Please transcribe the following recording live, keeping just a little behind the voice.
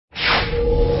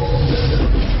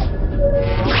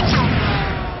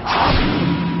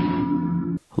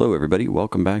Hello everybody,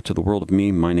 welcome back to the World of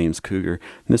Me. My name's Cougar,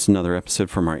 and this is another episode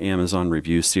from our Amazon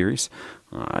review series.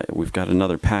 We've got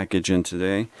another package in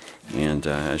today, and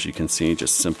as you can see,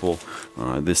 just simple.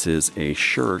 This is a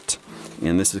shirt,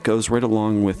 and this goes right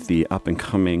along with the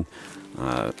up-and-coming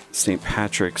St.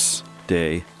 Patrick's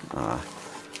Day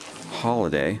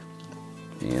holiday.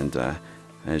 And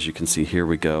as you can see, here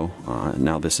we go.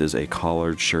 Now this is a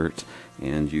collared shirt,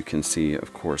 and you can see,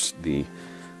 of course, the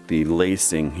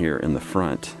lacing here in the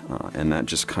front, and that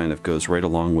just kind of goes right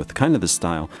along with kind of the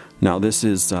style. Now this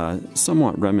is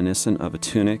somewhat reminiscent of a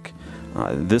tunic.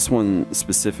 This one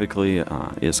specifically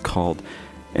is called,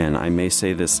 and I may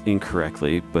say this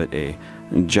incorrectly, but a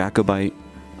Jacobite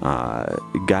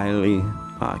Ghillie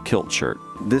Kilt shirt.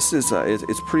 This is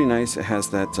it's pretty nice. It has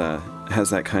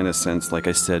that kind of sense, like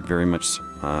I said, very much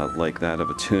like that of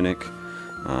a tunic,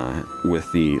 with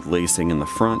the lacing in the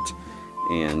front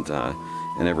and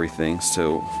everything.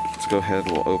 So let's go ahead,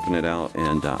 we'll open it out,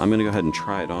 and I'm gonna go ahead and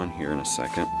try it on here in a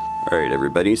second. All right,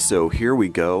 everybody, so here we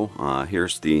go.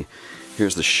 Here's the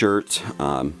shirt.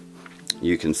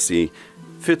 You can see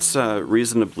fits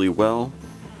reasonably well.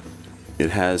 It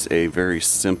has a very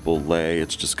simple lay.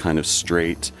 It's just kind of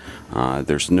straight.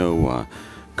 There's no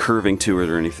curving to it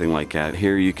or anything like that.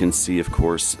 Here you can see, of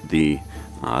course, the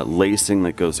lacing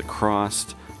that goes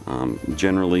across.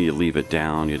 Generally you leave it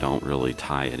down, you don't really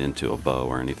tie it into a bow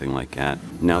or anything like that.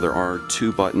 Now there are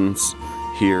two buttons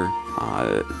here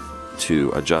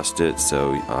to adjust it,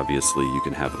 so obviously you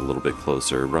can have it a little bit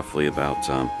closer, roughly about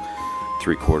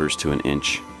 3/4 to an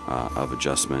inch of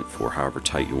adjustment for however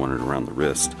tight you want it around the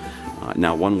wrist.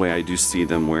 Now one way I do see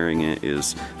them wearing it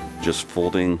is just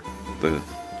folding the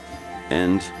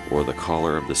end or the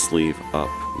collar of the sleeve up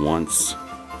once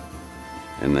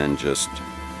and then just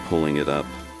pulling it up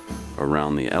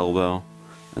around the elbow,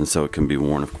 and so it can be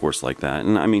worn, of course, like that.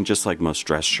 And I mean, just like most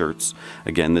dress shirts,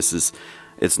 again,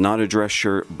 it's not a dress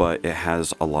shirt, but it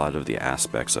has a lot of the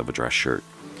aspects of a dress shirt.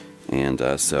 And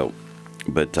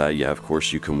yeah, of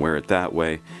course you can wear it that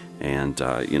way, and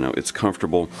you know, it's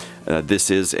comfortable. This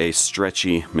is a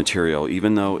stretchy material,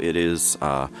 even though it is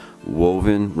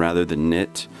woven rather than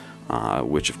knit,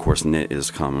 which of course knit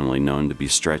is commonly known to be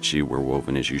stretchy, where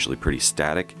woven is usually pretty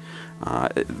static.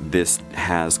 This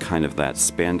has kind of that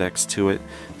spandex to it,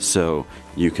 so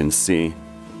you can see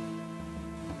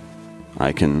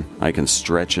I can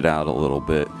stretch it out a little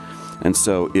bit. And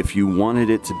so if you wanted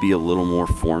it to be a little more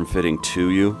form-fitting to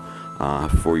you,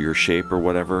 for your shape or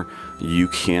whatever, you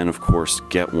can of course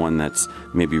get one that's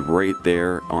maybe right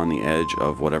there on the edge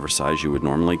of whatever size you would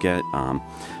normally get,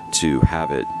 to have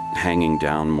it hanging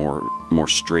down more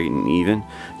straight and even.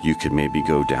 You could maybe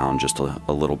go down just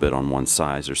a little bit on one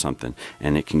size or something,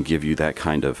 and it can give you that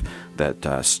kind of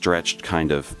stretched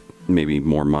kind of maybe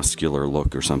more muscular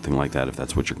look or something like that, if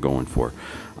that's what you're going for,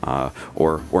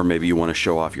 or maybe you want to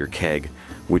show off your keg,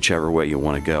 whichever way you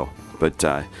want to go. But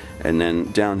and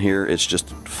then down here it's just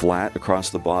flat across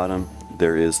the bottom.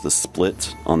 There is the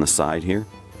split on the side here,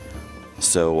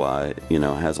 so you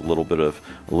know, it has a little bit of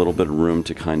room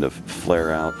to kind of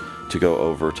flare out to go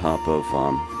over top of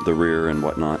the rear and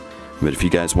whatnot. But if you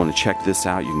guys want to check this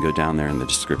out, you can go down there in the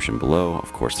description below.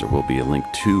 Of course, there will be a link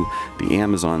to the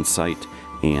Amazon site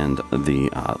and the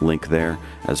link there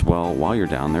as well. While you're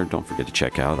down there, don't forget to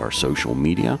check out our social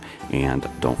media, and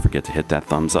don't forget to hit that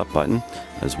thumbs up button,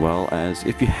 as well as,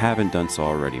 if you haven't done so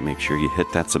already, make sure you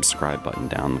hit that subscribe button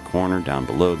down in the corner down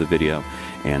below the video,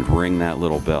 and ring that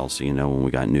little bell so you know when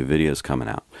we got new videos coming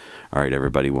out. Alright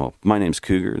everybody, well, my name's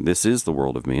Cougar. This is The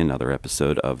World of Me, another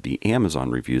episode of the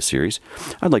Amazon review series.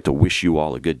 I'd like to wish you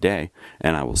all a good day,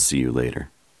 and I will see you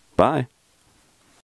later. Bye!